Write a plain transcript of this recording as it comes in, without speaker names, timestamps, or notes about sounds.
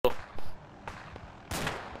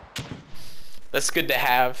That's good to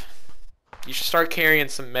have. You should start carrying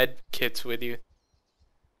some med kits with you.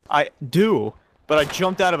 I do, but I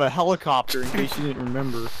jumped out of a helicopter in case you didn't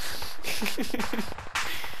remember.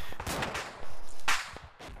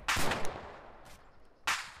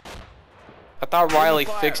 I thought Riley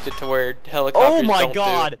fixed it to where helicopters Oh my don't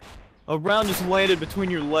god! A round just landed between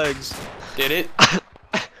your legs. Did it?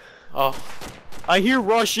 Oh. I hear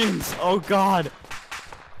Russians! Oh god!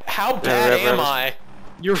 How bad am I?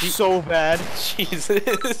 You're so bad.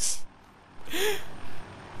 Jesus.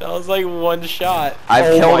 That was like one shot. I've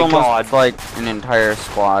killed almost like an entire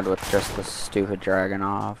squad with just the stupid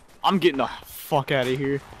Dragonov. I'm getting the fuck out of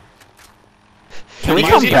here. Can we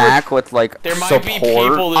come back with like there might support? be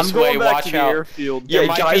people this I'm going way. back Watch to the out. airfield. Yeah,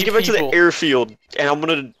 guys, get back to the airfield,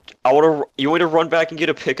 and you want me to run back and get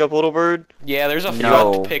a pickup, little bird? Yeah, there's a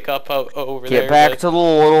No. pickup over there. Get back to the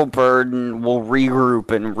little bird, and we'll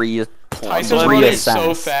regroup and Tyson's running so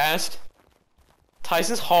reassess. fast.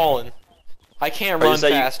 Tyson's hauling. I can't run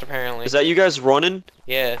fast, apparently. Is that you guys running?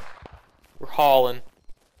 Yeah. We're hauling.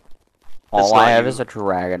 All I have is a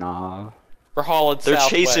Dragonov. We're hauling They're southwest.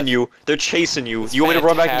 chasing you. They're chasing you. It's You want me to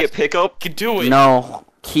run back and get fantastic. pickup? Could do it. No,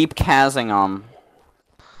 keep casing them.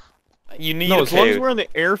 You need No, a as long as we're in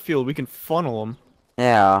the airfield, we can funnel them.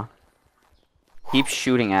 Yeah. Keep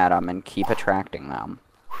shooting at them and keep attracting them.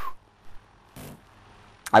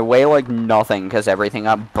 I weigh like nothing because everything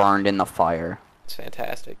got burned in the fire. It's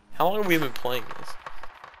fantastic. How long have we been playing this?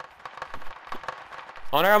 I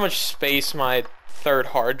wonder how much space my third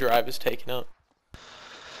hard drive is taking up.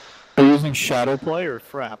 Are you using Shadow Play or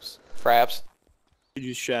Fraps? Fraps. You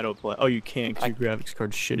use Shadow Play. Oh, you can't because your graphics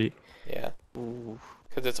card's shitty. Yeah.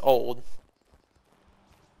 Because it's old.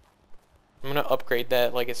 I'm gonna upgrade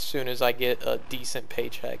that like as soon as I get a decent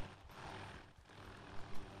paycheck.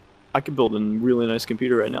 I could build a really nice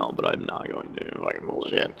computer right now, but I'm not going to. I can build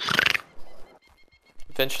it in.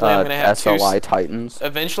 Eventually, I'm gonna have SLI Titans.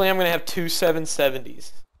 Eventually, I'm gonna have two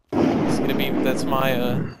 770s. It's gonna be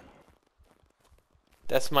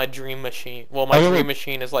that's my dream machine. Well, my dream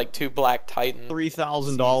machine is like two black Titans.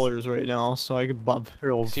 $3,000 right now, so I could buy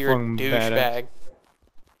real You're a fucking douchebag.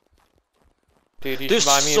 Dude, you There's should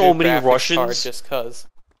buy me so a new many graphics Russians. card just cause.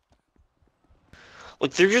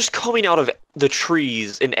 Like, they're just coming out of the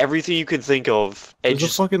trees and everything you could think of. And There's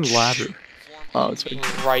just a fucking ladder. Oh, it's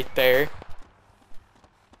right. Right there.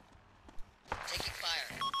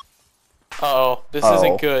 Uh-oh, this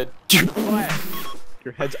isn't good.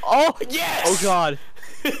 Your head's. Oh! Yes! Oh god.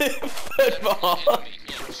 Football.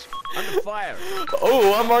 Under fire.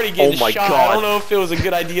 Oh, I'm already getting my shot. God. I don't know if it was a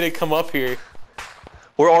good idea to come up here.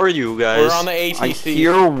 Where are you guys? We're on the ATC. I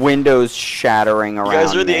hear windows shattering around You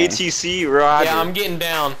guys are in the me. ATC, right? Yeah, I'm getting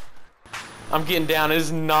down. I'm getting down. It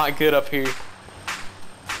is not good up here.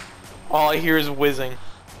 All I hear is whizzing.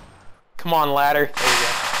 Come on, ladder. There you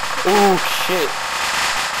go. Ooh, shit.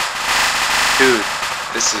 Dude,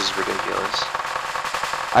 this is ridiculous.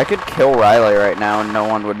 I could kill Riley right now and no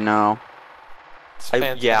one would know.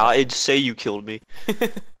 Yeah, I'd say you killed me.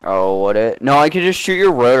 Oh, would it? No, I could just shoot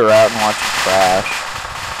your rotor out and watch it crash.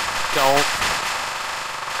 Don't.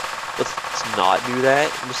 Let's not do that,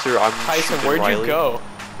 Mr. I'm Tyson, shooting where'd Riley. you go?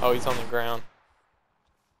 Oh, he's on the ground.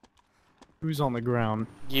 Who's on the ground?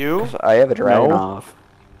 You? I have a Dragonov.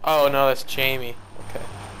 Oh, no, that's Jamie. Okay.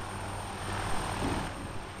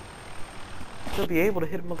 She'll be able to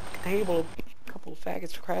hit him with the table. A couple of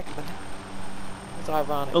faggots to crack him. It's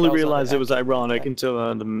ironic. I only realized it was ironic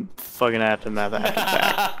until the fucking aftermath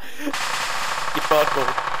happened. You buckled.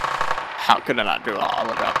 How could I not do all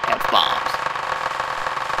of that F-bombs?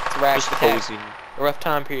 It's a rack Just attack. posing. A rough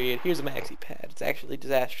time period. Here's a maxi pad. It's actually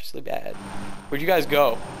disastrously bad. Where'd you guys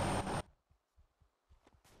go?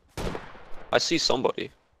 I see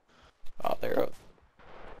somebody. Oh, they're up.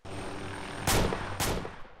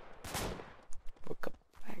 A couple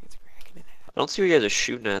faggots cracking in half. I don't see what you guys are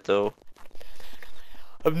shooting at, though.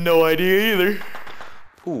 I have no idea either.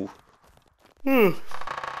 Ooh.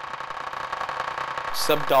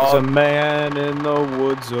 Sub There's a dog. man in the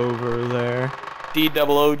woods over there.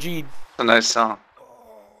 D-double-O-G. It's a nice song.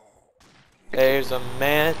 There's a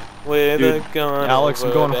man with Dude, a gun. Alex, I'm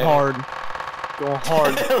over going there. hard. Going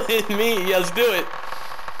hard. Telling me, yeah, let's do it.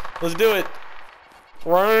 Let's do it.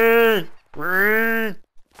 Why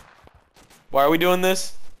are we doing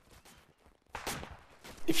this?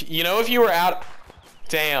 If if you were out,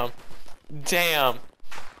 damn.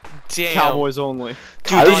 Cowboys only.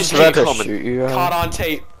 Dude, I they was just just keep about to coming. shoot you. Caught on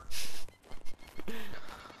tape.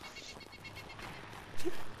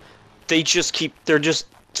 They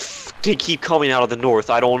keep coming out of the north.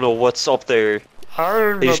 I don't know what's up there.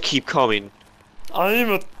 They just keep coming.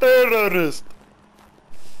 I'm a terrorist.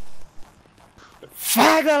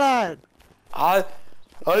 Faggot! I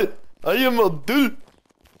am Abdul.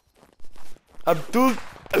 Abdul.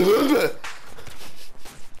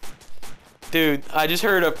 Dude, I just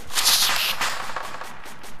heard a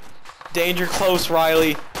danger close,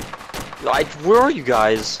 Riley. Where are you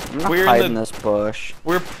guys? I'm not We're in hiding the- this bush.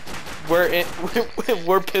 We're pissed.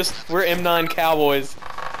 We're M9 Cowboys.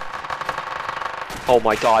 Oh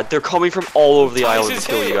my god, they're coming from all over the island to Tyson's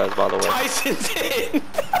kill you hit. guys, by the way. Tyson's hit.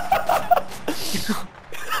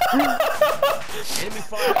 Enemy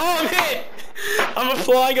fire. Oh, I'm hit. I'm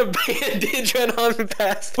applying a bandage and I'm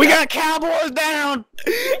past. We got Cowboys down!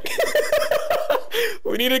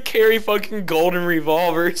 We need to carry fucking golden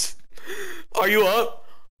revolvers. Are you up?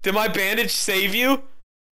 Did my bandage save you?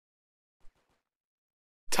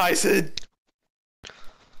 Tyson.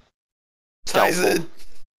 Tyson.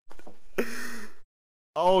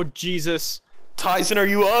 Oh, Jesus. Tyson, are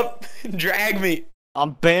you up? Drag me.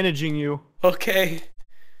 I'm bandaging you. Okay.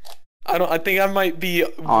 I think I might be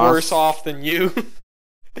worse off than you.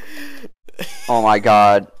 Oh my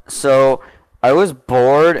god. So, I was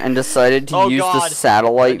bored and decided to use the God.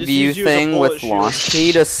 satellite just view used you as a thing bullet with shield. launch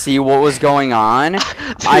key to see what was going on.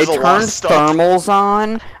 I There's a lot of turned stuff. thermals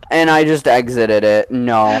on, and I just exited it.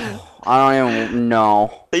 No. I don't even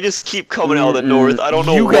know. They just keep coming out of the north. I don't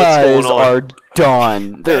know You what's guys going on. are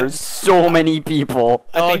done. There's so many people.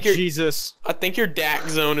 I Oh, think your Jesus. I think your DAC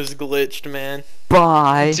zone is glitched, man.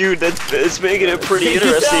 Bye. Dude, it's making it pretty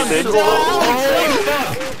interesting, man. Oh,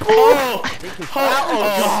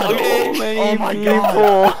 God. okay. So many Oh my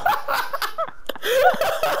people.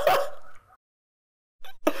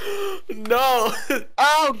 No.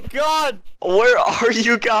 Oh, God! Where are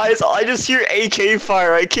you guys? I just hear AK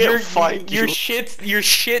fire. I can't find your you.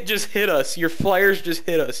 shit just hit us. Your flares just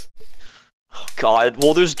hit us. God,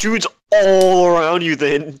 well, there's dudes all around you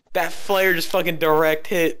then. That flare just fucking direct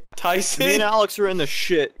hit Me and Tyson. Alex are in the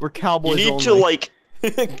shit. We're You Cowboys need only. to, like,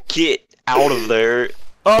 get out of there.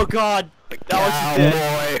 Oh, God. Alex is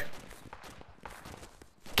dead.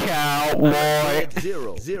 Cowboy.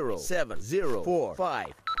 00704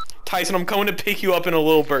 Tyson, I'm coming to pick you up in a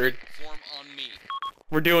little bird.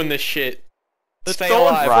 We're doing this shit. Let's Stay throw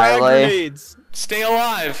in alive. frag Riley. grenades. Stay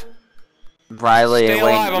alive. Riley, Stay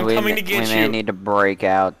alive, I'm coming to we get may you. need to break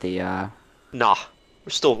out the, Nah,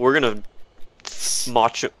 we're gonna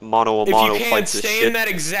mono a If you mono can't fight this stay shit. in that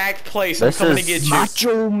exact place, This I'm coming to is get you.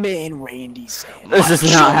 Macho Man Randy Savage. This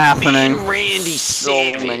is not happening. Randy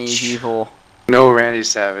So many people. No Randy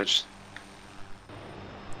Savage.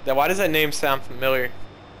 Now, why does that name sound familiar?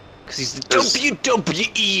 Because he's the This-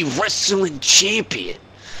 WWE Wrestling Champion.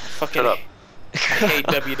 Fucking Shut up. I hate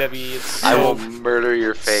WWE. It's so, I will murder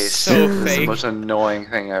your face. so It's the fake. most annoying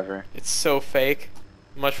thing ever. It's so fake.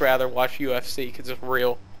 Much rather watch UFC because it's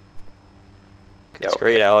real. That's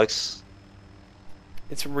great, Alex.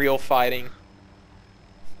 It's real fighting. You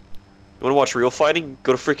wanna watch real fighting?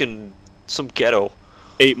 Go to freaking some ghetto.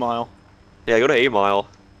 8 Mile. Yeah, go to 8 Mile.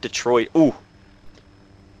 Detroit. Ooh.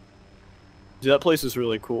 Dude, that place is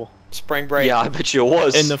really cool. Spring break. Yeah, I bet you it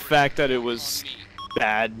was. And the fact that it was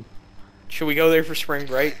bad. Should we go there for spring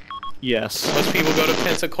break? Yes. Most people go to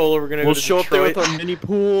Pensacola. We're gonna We'll go to show up there Detroit. with our mini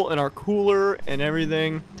pool and our cooler and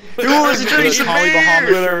everything. With Who our wants to drink mini- some Tommy beer? Bahama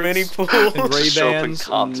with our mini shirts pool. and Ray Show up in Bans.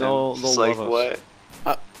 Compton. They'll It's love like, us.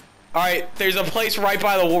 what? Alright, there's a place right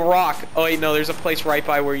by the rock. Oh wait, no, there's a place right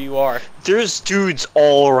by where you are. There's dudes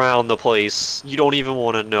all around the place. You don't even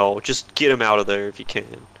want to know. Just get them out of there if you can.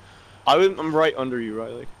 I'm right under you,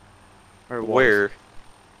 Riley. Or was. Where?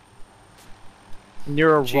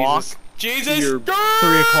 Near a rock. Jesus! Near Ah!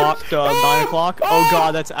 3 o'clock to 9 o'clock. Oh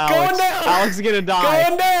God, that's Alex. down! Alex is gonna die.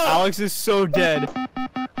 Going down! Alex is so dead.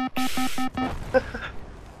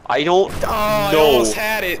 I don't Oh, I know. almost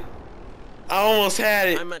had it. I almost had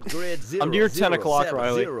it. I'm at grid I'm near 10 o'clock,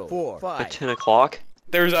 Riley. 07045. At 10 o'clock?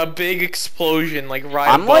 There's a big explosion, like right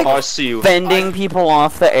I'm above like Oh, I us. see you. Fending people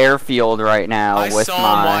off the airfield right now I with saw him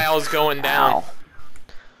my. while I was going down. Ow.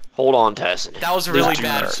 Hold on, Tessin. That was really There's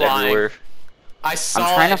bad dudes flying. everywhere. I saw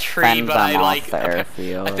I'm trying that to tree, fend but them I off like. the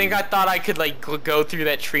airfield. I think I thought I could like go through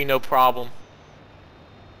that tree no problem.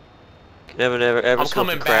 Never I'm smoked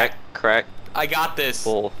coming a crack. Crack. I got this.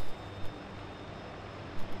 Bull.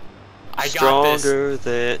 I got this. Stronger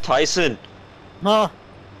than Tyson. Huh?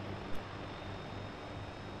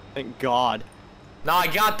 Thank God. No, I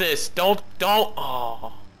got this. Don't.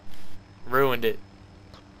 Oh, ruined it.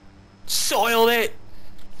 Soiled it.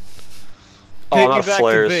 Oh, Take I'm me out of back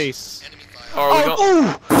flares. to base. Are we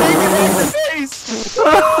going?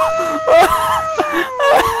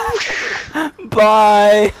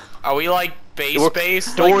 Bye. Are we like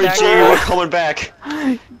base? Don't worry, like Jay, we're coming back.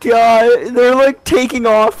 God, they're like taking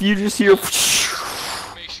off. You just hear.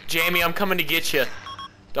 Jamie, I'm coming to get you.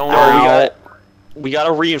 Don't No, worry. we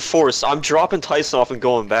gotta reinforce. I'm dropping Tyson off and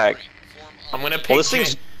going back. I'm gonna pick. Well, this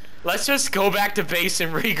thing's... Let's just go back to base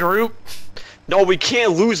and regroup. No, we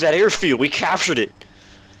can't lose that airfield. We captured it.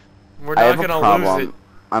 We're I not have a gonna lose problem. it.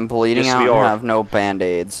 I'm bleeding Yes, out we and are. have no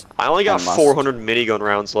band-aids. I only got I must. 400 minigun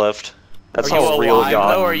rounds left. That's Are you how real it alive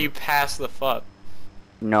got. though, or are you past the fuck?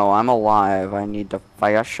 No, I'm alive.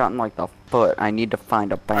 I got shot in like the foot. I need to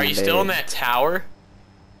find a Are band-aid. you still in that tower?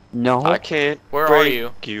 No. I can't Where are break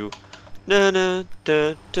you? you. Na, na,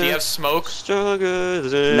 da, Do you have smoke? stronger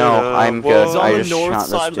than No, I I'm good. He's was. on I the just north shot this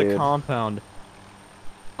side of the dude. compound.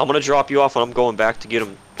 I'm gonna drop you off and I'm going back to get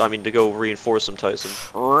him. I mean, to go reinforce him, Tyson.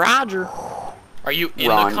 Roger. Are you in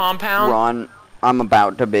Run. the compound? Run. I'm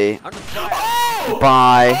about to be. Under fire. Oh!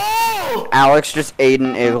 Bye. Oh! Alex just ate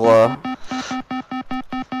an igla.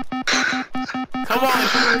 Come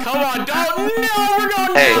on, don't, no, we're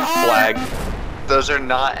going Hey, down. Oh! Flag. Those are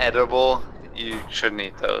not edible. You shouldn't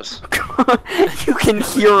eat those. You can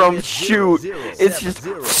hear him shoot. It's just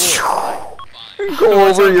go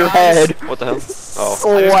What's over up, your guys? head. What the hell? Oh.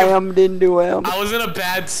 Slammed into him. I was in a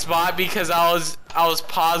bad spot because I was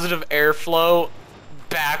positive airflow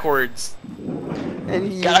backwards,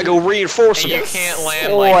 And he Gotta go reinforce and him. you can't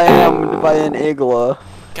land like that. slammed by an igla.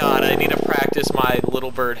 God, I need to practice my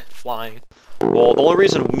little bird flying. Well, the only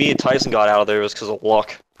reason me and Tyson got out of there was because of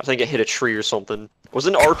luck. I think it hit a tree or something. Was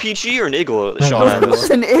it an RPG or an igla that shot at It us? was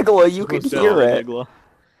an igla. You could Most hear definitely it. Igla.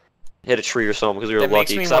 Hit a tree or something because we were That makes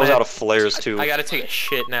lucky. me Because I was wanna- out of flares too. I gotta take a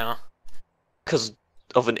shit now. Because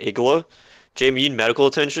of an igla? Jamie, you need medical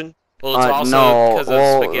attention? Well, it's also No, because of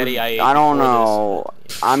well, spaghetti I ate. I don't before know.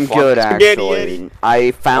 this. I'm Fuck good spaghetti, actually. Eddie. I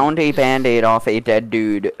found a band-aid off a dead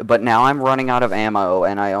dude, but now I'm running out of ammo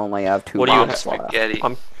and I only have 2 What do you bombs have? left. Spaghetti. So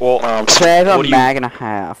I have a what do you- mag and a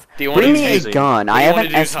half. Do you want Bring to me do? using? a gun. What I do you have wanna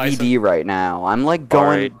an do, SVD right now. I'm like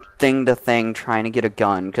going Alright. thing to thing trying to get a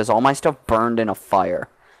gun because all my stuff burned in a fire,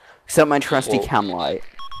 except my trusty Whoa. chem light.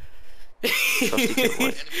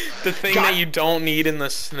 The thing that you don't need in the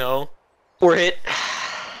snow. We're hit.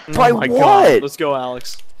 By Oh my what? God. Let's go,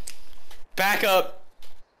 Alex. Back up.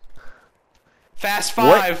 Fast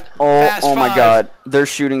What? 5. Oh, Fast oh my 5. God! They're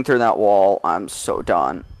shooting through that wall. I'm so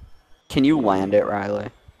done. Can you land it, Riley?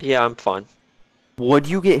 Yeah, I'm fine. What'd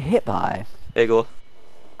you get hit by? Igla.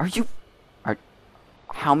 Are you?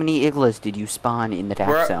 How many iglas did you spawn in the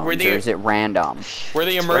We're- attack zones, we're the- or is it random? We're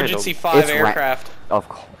the It's emergency random. 5 It's ra- aircraft. Of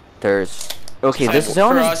course, there's. Okay, Like, this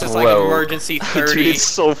zone for is us, it's like broke. emergency Dude, 30. it's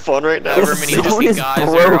so fun right now. However This many zone Disney is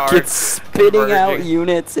guys there broke. are It's spitting out converging.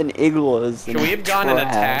 units and iglas. Should and we have gone an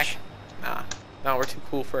trash. attack? Nah. No, we're too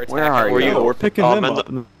cool for attack. Where are Where you? you? No, we're picking them in up.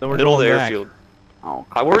 the and then we're middle of the going back. airfield. Oh,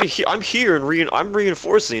 I'm here and I'm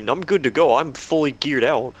reinforcing. I'm good to go. I'm fully geared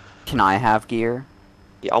out. can I have gear?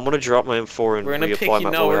 Yeah, I'm gonna drop my M4 and We're gonna pick reapply you. my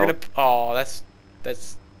No, we're oil. gonna. Oh, that's.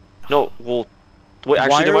 No, well, wait.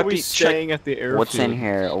 Actually, Why there are might we be. staying at the airfield? What's in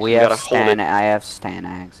here? We You have gotta hold it. I have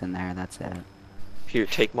Stanags in there. That's it. Here,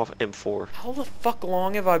 take my M4. How the fuck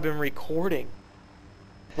long have I been recording?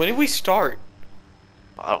 When did we start?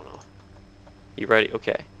 I don't know. You ready?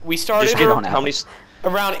 Okay. We started Just I get don't have how many?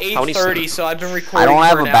 around how many 8:30, so I've been recording I don't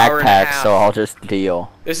have for a an hour and a backpack, half. so I'll just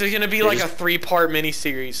deal. This is gonna be Yeah, like just- a 3-part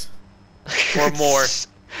miniseries. Or more.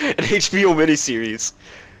 An HBO miniseries.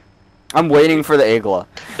 I'm waiting for the igla.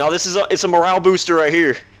 Now this is it's a morale booster right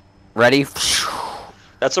here. Ready?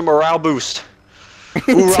 That's a morale boost.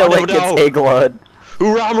 Until Hoorah, it gets no. iglaed.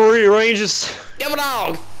 Hoorah, Maria Rangers! Give it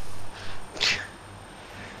dog!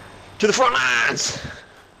 To the front lines!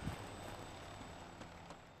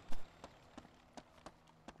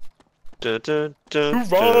 Dun, dun, dun, dun.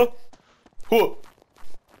 Hoorah! Whoa.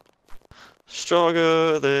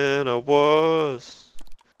 Stronger than I was.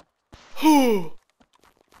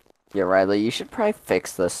 Yeah, Riley, you should probably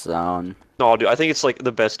fix this zone. No, dude, I think it's like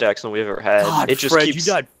the best accent we've ever had. God, it just Fred, keeps.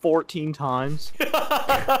 you died 14 times.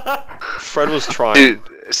 Fred was trying. Dude,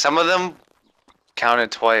 some of them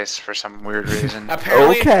counted twice for some weird reason.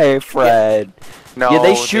 Apparently, Okay, Fred. No, Yeah,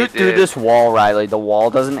 they shoot through did. this wall, Riley. The wall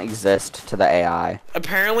doesn't exist to the AI.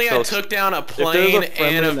 apparently I So- took down a If there was plane a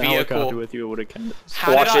friendly and a in the helicopter vehicle. with you, it would have counted.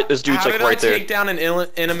 How Watch did it, this dude's, how like, did right I there. take down an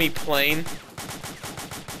enemy plane?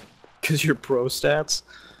 Because your pro stats?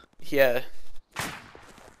 Yeah.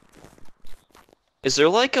 Is there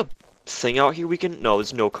like a thing out here we can? No,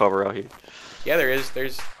 there's no cover out here. Yeah, there is.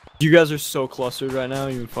 There's. You guys are so clustered right now,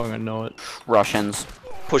 you fucking know it. Russians.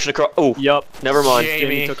 Pushing across. Oh, Yup. never mind. Jamie.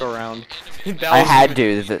 Jamie took a round. That I was had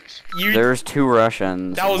to. You- There's 2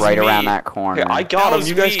 Russians That was right around me. that corner. Okay, I got That him. was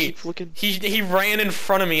You guys me. keep looking. He ran in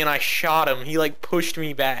front of me and I shot him. He like pushed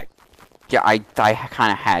me back. Yeah, I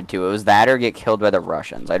kind of had to. It was that or get killed by the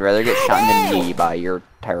Russians. I'd rather get shot in the knee by your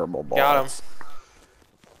terrible bullets. Got him.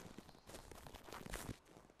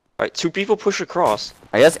 Alright, 2 people push across.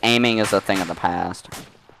 I guess aiming is a thing of the past.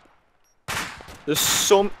 There's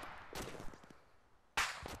so.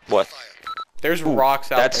 What? There's Ooh,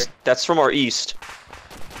 rocks out there. That's from our east.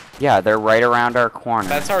 Yeah, they're right around our corner.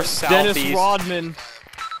 That's our Dennis southeast. Rodman.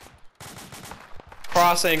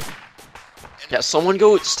 Crossing. Yeah, someone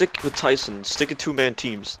go stick with Tyson. Stick at 2-man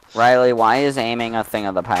teams. Riley, why is aiming a thing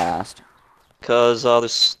of the past? Cause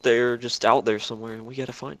they're just out there somewhere, and we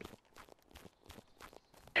gotta find them.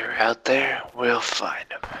 You're out there, we'll find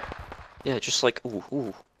them. Yeah, just like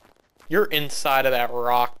ooh. You're inside of that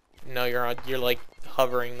rock. No, you're on. You're like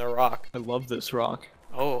hovering the rock. I love this rock.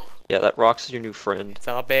 Oh, Yeah, that rock's your new friend. it's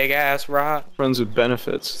a big ass rock. Friends with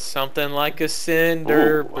benefits. Something like a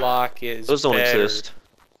cinder Ooh. block is Those don't better. exist.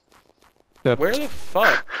 Where the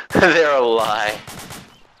fuck? They're a lie.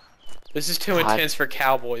 This is too God. intense for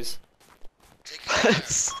cowboys.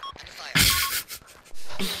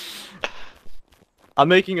 I'm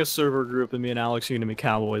making a server group, and me and Alex are gonna be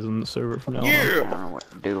cowboys on the server from now on. I Yeah. don't know what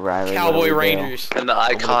to do, Riley. Cowboy what do we do? Rangers. And the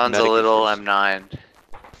icon's a medic little first. M9.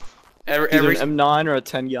 Every Either an M9 or a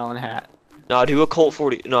 10-gallon hat. Nah, do a Colt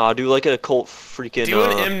 40. Nah, do like a Colt freaking.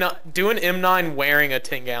 do an M9 wearing a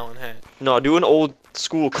 10-gallon hat. No, do an old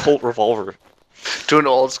school Colt revolver. Do an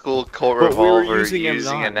old school Colt But we were revolver using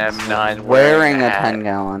using an M9s. M9 Wearing a hat.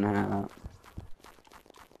 10-gallon hat.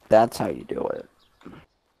 That's how you do it.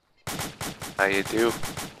 How you do?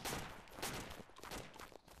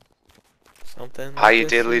 Something. How like you a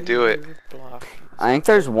diddly do it? cinder block. I think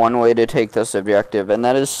there's one way to take this objective, and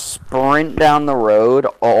that is sprint down the road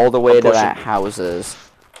all the way I'm to pushing. that houses.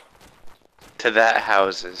 To that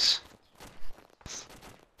houses.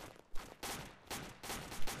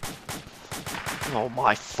 Oh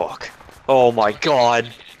my fuck. Oh my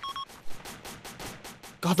god.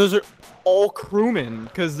 God, those are all crewmen,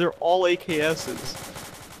 because they're all AKSs.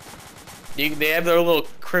 They have their little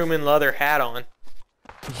crewman leather hat on.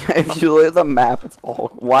 If you look at the map, it's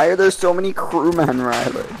all. Why are there so many crewmen,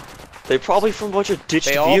 Riley? They probably from a bunch of ditched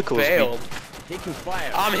They all vehicles. bailed. Taking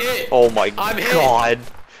fire. I'm hit. Oh my I'm hit. god.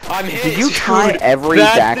 I'm hit. Did you tie every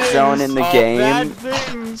Bad back things. zone in the Oh, game? Bad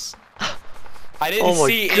things! I didn't Oh my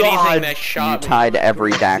see God. anything that You shot me. tied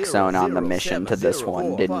every back zone on the mission to this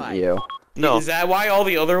one, didn't you? No. Is that why all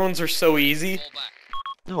the other ones are so easy?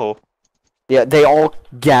 No. Yeah, they all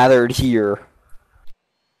gathered here.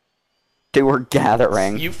 They were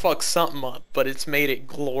gathering. You fucked something up, but it's made it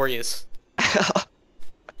glorious.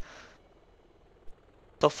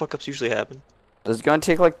 The fuck ups usually happen. This is gonna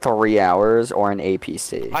take like 3 hours or an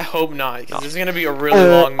APC. I hope not, because this is gonna be a really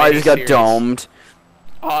long I just got miniseries. domed.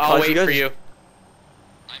 I'll Guys, wait you guys- for you.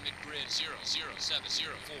 I'm in grid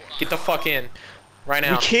 00704. Get the fuck in. Right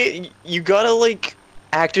now. We can't. You gotta like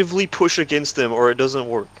actively push against them, or it doesn't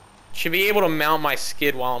work. Should be able to mount my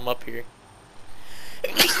skid while I'm up here.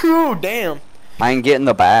 Ooh, damn. I can get in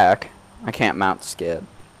the back. I can't mount skid.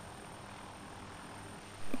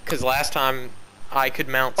 Because last time I could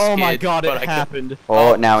mount skid, Oh my god, but it I couldn't. happened.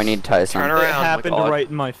 Oh, now we need Tyson. Turn It around. happened God. right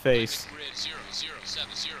in my face. Grid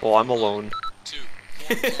 0070. Well, I'm alone. 2.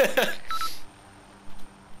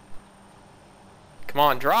 Come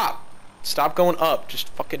on, drop. Stop going up. Just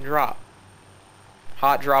fucking drop.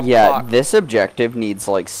 Hot drop Yeah, block. this objective needs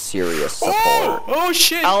like serious support. Oh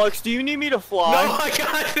shit! Alex, do you need me to fly? No, I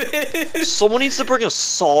got this. Someone needs to bring a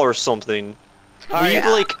saw or something. We Alright, need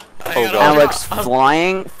like. I Oh got god. Alex,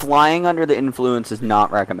 I'm- flying under the influence is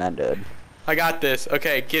not recommended. I got this.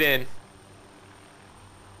 Okay, get in.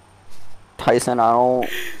 Tyson, I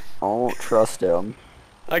don't trust him.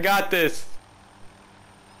 I got this.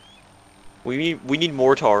 We need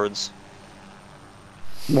mortards.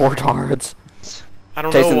 Mortards. I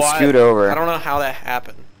don't know Tyson, why. scoot over. I don't know how that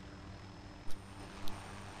happened.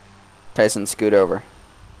 Tyson, scoot over.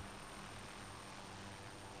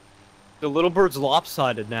 The little bird's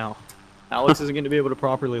lopsided now. Alex isn't going to be able to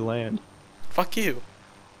properly land. Fuck you.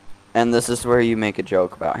 And this is where you make a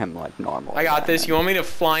joke about him like normal. I got this. You want me to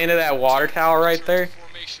fly into that water tower right there?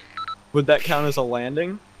 Formation. Would that count as a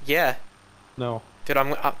landing? Yeah. No. Dude,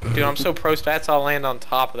 I'm so pro stats. I'll land on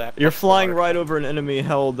top of that. You're flying water. right over an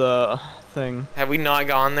enemy-held thing. Have we not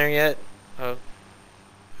gone there yet? Oh.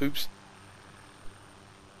 Oops.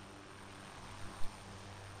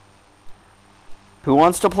 Who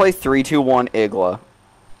wants to play 3-2-1 Igla?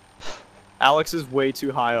 Alex is way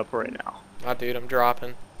too high up right now. Oh, dude, I'm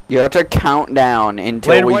dropping. You have to count down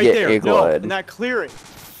until Land we right get there. No, in Igla. that clearing.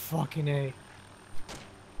 Fucking A.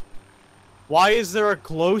 Why is there a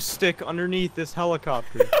glow stick underneath this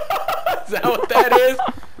helicopter? Is that what that is?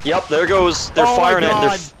 Yep, there goes. They're Oh my firing at.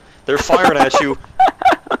 God. They're firing at you.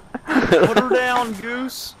 Put her down,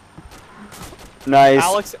 Goose. Nice.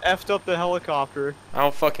 Alex effed up the helicopter. I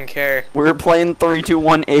don't fucking care. We were playing 3, 2,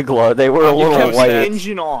 1 Igla. They were a You little kept Turn the late.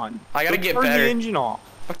 engine on. I gotta Don't get turn better. the engine off.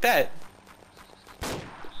 Fuck that.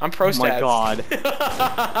 I'm pro Oh my stats.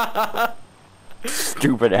 God.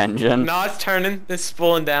 Stupid engine. No, it's turning. It's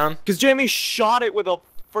spooling down. Because Jamie shot it with a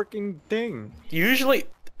freaking thing. Usually,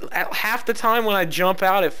 at half the time when I jump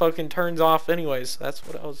out, it fucking turns off anyways. That's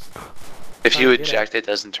what I was... If you trying to get eject, it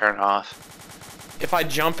doesn't turn off. If I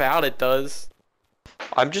jump out, it does.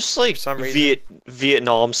 I'm just like For some reason.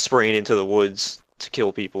 Vietnam spraying into the woods to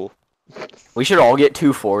kill people. We should all get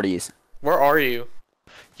 240s. Where are you?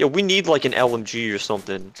 Yeah, we need like an LMG or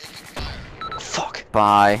something. Fuck.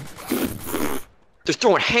 Bye. They're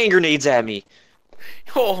throwing hand grenades at me.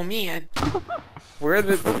 Oh, man.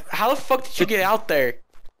 How the fuck did you get out there?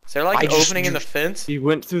 Is there like I an just opening in the fence? He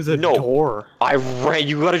went through the No. door. I ran.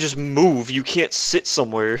 You gotta just move. You can't sit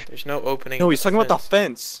somewhere. There's no opening. No, in he's talking about the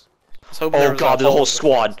fence. fence. I was hoping there Oh was god, there's a hole whole in the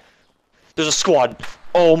squad. fence. There's a squad.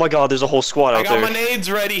 Oh my god, there's a whole squad I out got there. my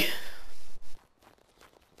nades ready.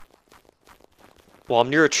 Well, I'm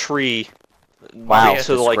near a tree. Wow, yeah.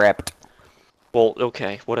 So like, script. well,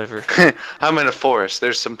 okay, whatever. I'm in a forest.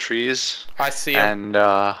 There's some trees, I see him. and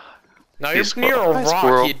No, you're he's near a hi, rock,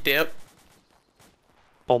 squirrel. you dip.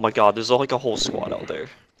 Oh my god, there's like a whole squad out there.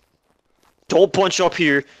 Don't bunch up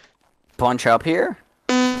here. Bunch up here?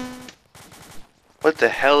 what the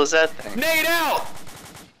hell is that thing? Nade out!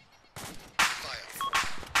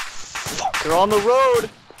 They're on the road.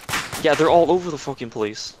 Yeah, they're all over the fucking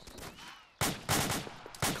place.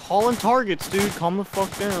 Calling targets, dude. Calm the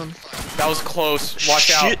fuck down. That was close. Watch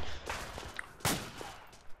Shit. out.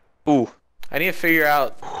 Ooh. I need to figure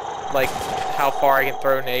out, like, how far I can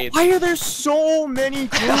throw nades. Why are there so many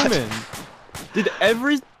crewmen? Did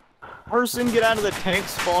every person get out of the tank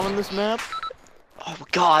spawn on this map? Oh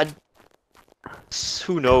god.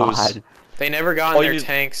 Who knows? God. They never got in All their you-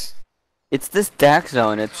 tanks. It's this deck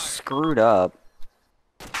zone. It's screwed up.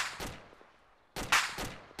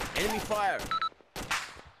 Enemy fire.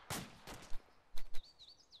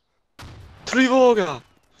 Trivoga.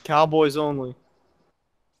 Cowboys only.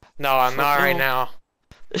 No, I'm not right now.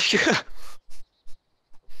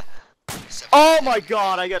 Oh my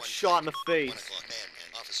god, I got shot in the face.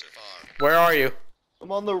 Where are you?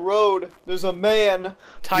 I'm on the road. There's a man.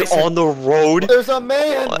 Tyson. You're on the road. There's a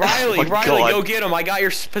man. Riley, Oh my Riley, God. go get him. I got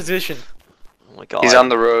your position. Oh my god. He's on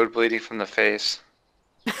the road, bleeding from the face.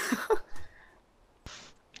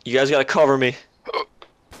 You guys gotta cover me.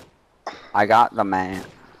 I got the man.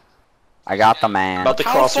 I got the man. About to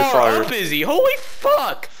How cross your far fire. up is he? Holy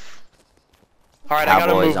fuck! Alright, I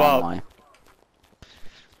gotta Cowboys move up. only.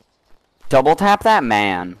 Double tap that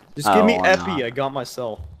man. Just give me Oh, Epi. no. I got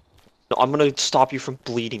myself. No, I'm gonna stop you from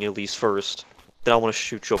bleeding at least first. Then I wanna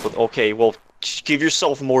shoot you up with. Okay, well, give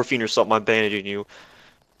yourself morphine or something. I'm bandaging you.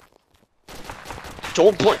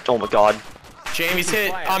 Don't blink. Oh my god. Jamie's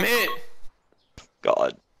hit. I'm hit.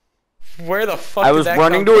 God. Where the fuck I did was that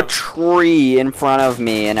running come to a from? tree in front of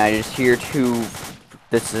me, and I just hear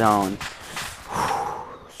this zone.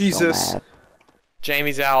 Jesus. So mad.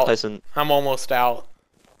 Jamie's out. Tyson. I'm almost out.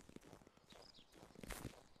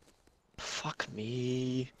 Fuck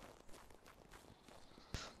me.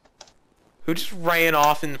 Who just ran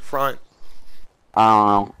off in front? I don't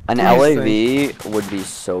know. An Please LAV would be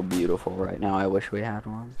so beautiful right now. I wish we had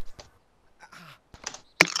one.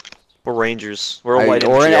 We're Rangers. We're a light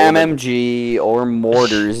Or an MG element. MMG, or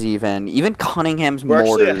mortars even. Even Cunningham's We're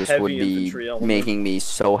actually a mortars heavy would be infantry element. making me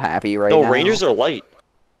so happy right No, now. Rangers are light.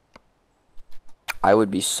 I would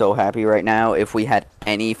be so happy right now if we had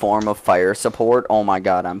any form of fire support. Oh my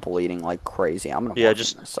god, I'm bleeding like crazy. I'm gonna Yeah, morph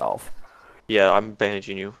just- myself. Yeah, I'm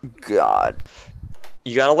bandaging you. God.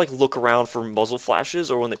 You gotta like look around for muzzle flashes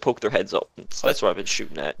or when they poke their heads up. That's what I've been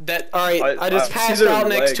shooting at. That alright, I I just see passed their out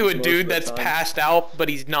next to a legs most dude of the that's time. passed out, but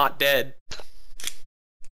he's not dead.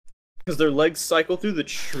 Because their legs cycle through the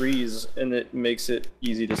trees, and it makes it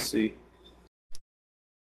easy to see.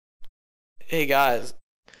 Hey guys,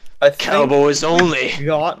 I think Cowboys only. we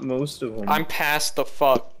got most of them. I'm past the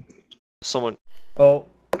fuck. Someone. Oh,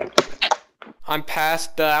 I'm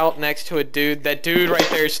passed out next to a dude. That dude right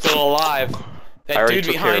there is still alive. I That already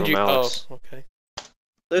dude took care of behind him, you. Alex. Oh, okay.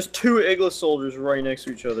 there's two Igla soldiers right next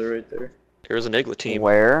to each other right there. Here's an Igla team.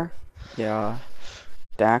 Where? Yeah.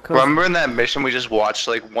 Dacos? Remember in that mission we just watched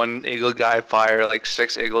like one eagle guy fire like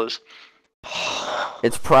 6 igloos?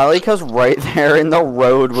 It's probably because right there in the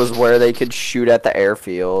road was where they could shoot at the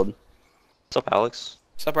airfield. What's up, Alex?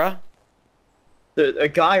 What's up, bro? A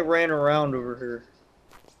guy ran around over here.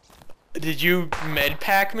 Did you med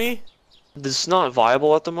pack me? This is not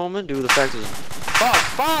viable at the moment due to the fact that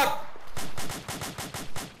Fuck!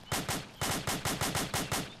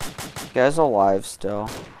 Guy's alive still.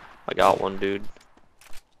 I got one, dude.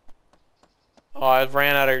 Oh, I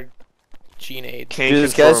ran out of Grenade. Can't Dude,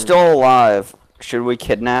 this guy's confirm. still alive. Should we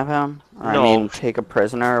kidnap him? Or, No. I mean, take a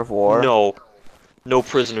prisoner of war? No. No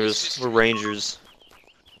prisoners. We're rangers.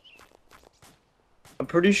 I'm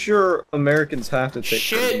pretty sure Americans have to take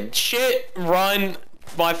prisoners. Shit, run!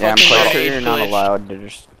 My Yeah, I'm fucking pretty sure nade you're not glitched. allowed to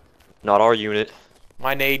just... Not our unit.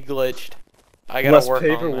 My nade glitched. I gotta Less work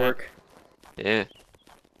paperwork. Yeah.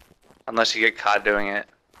 Unless you get caught doing it.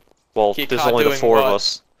 Well, Get there's caught only the doing 4 of what?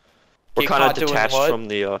 us. We're Get kind of caught doing detached what? from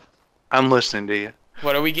the, I'm listening to you. on that.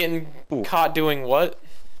 What are we getting Ooh. caught doing? What?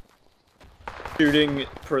 Shooting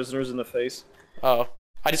prisoners in the face. Oh,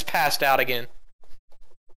 I just passed out again.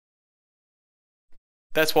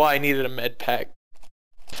 That's why I needed a med pack.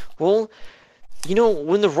 Well, you know,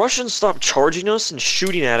 when the Russians stopped charging us and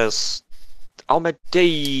shooting at us,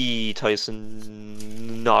 Almaday,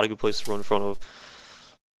 Tyson, not a good place to run in front of.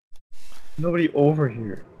 Nobody over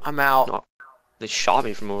here. I'm out. No. They shot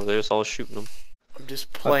me from over there, so I was shooting them. I'm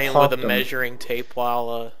just playing with popped a them. measuring tape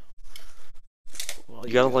while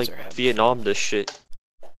You gotta, guys like, are having Vietnam this shit.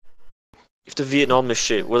 You have to Vietnam this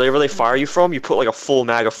shit. Wherever they fire you from, you put, like, a full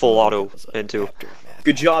mag of full auto into.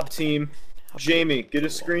 Good job, team. Jamie, get a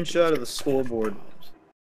screenshot of the scoreboard.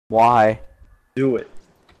 Why? Do it.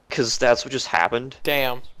 Because that's what just happened.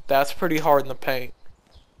 Damn, that's pretty hard in the paint.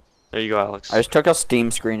 There you go, Alex. I just took a Steam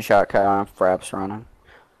screenshot cut on Fraps running.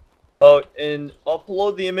 Oh, and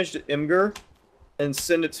upload the image to Imgur and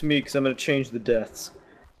send it to me because I'm going to change the deaths.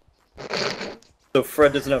 So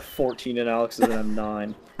Fred doesn't have 14 and Alex doesn't have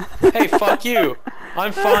 9. Hey, fuck you.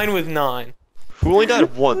 I'm fine with 9. Who only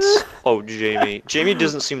died once? Oh, Jamie. Jamie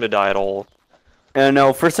doesn't seem to die at all.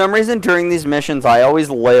 No, for some reason during these missions, I always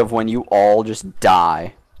live when you all just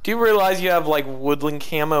die. Do you realize you have like woodland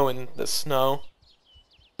camo in the snow?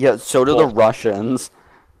 Yeah, so do the Well- Russians.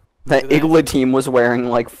 The Do they? Igla team was wearing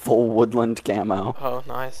like full woodland camo. Oh,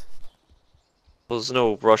 nice. Well, there's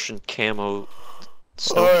no Russian camo.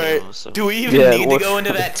 Snow Alright, camo, so. do we even Yeah, it need to looks go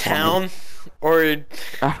into that funny. town? Or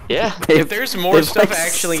Yeah. if there's more stuff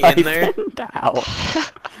actually in there, siphoned out.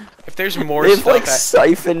 if there's more They've stuff, like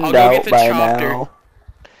siphoned I'll go get out the by chopper. now.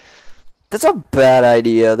 That's a bad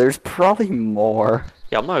idea. There's probably more.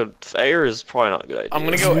 Yeah, I'm not. Air is probably not a good idea. I'm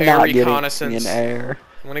gonna go Not air getting reconnaissance. in air.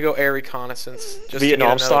 I'm gonna go air reconnaissance. Just to get Vietnam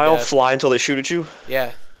another style, death. fly until they shoot at you.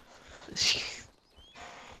 Yeah.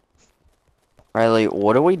 Riley,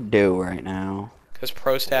 what do we do right now? Because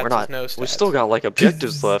pro stats We're not. is no stats. We still got like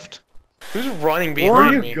objectives left. Who's running Where are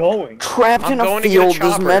behind you me? going? Trapped I'm in a going to get a field. This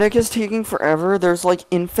chopper. medic is taking forever. There's like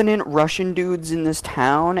infinite Russian dudes in this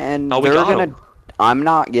town, and Oh, we they're got gonna. 'em. I'm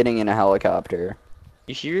not getting in a helicopter.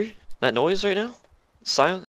 You hear that noise right now? Silent.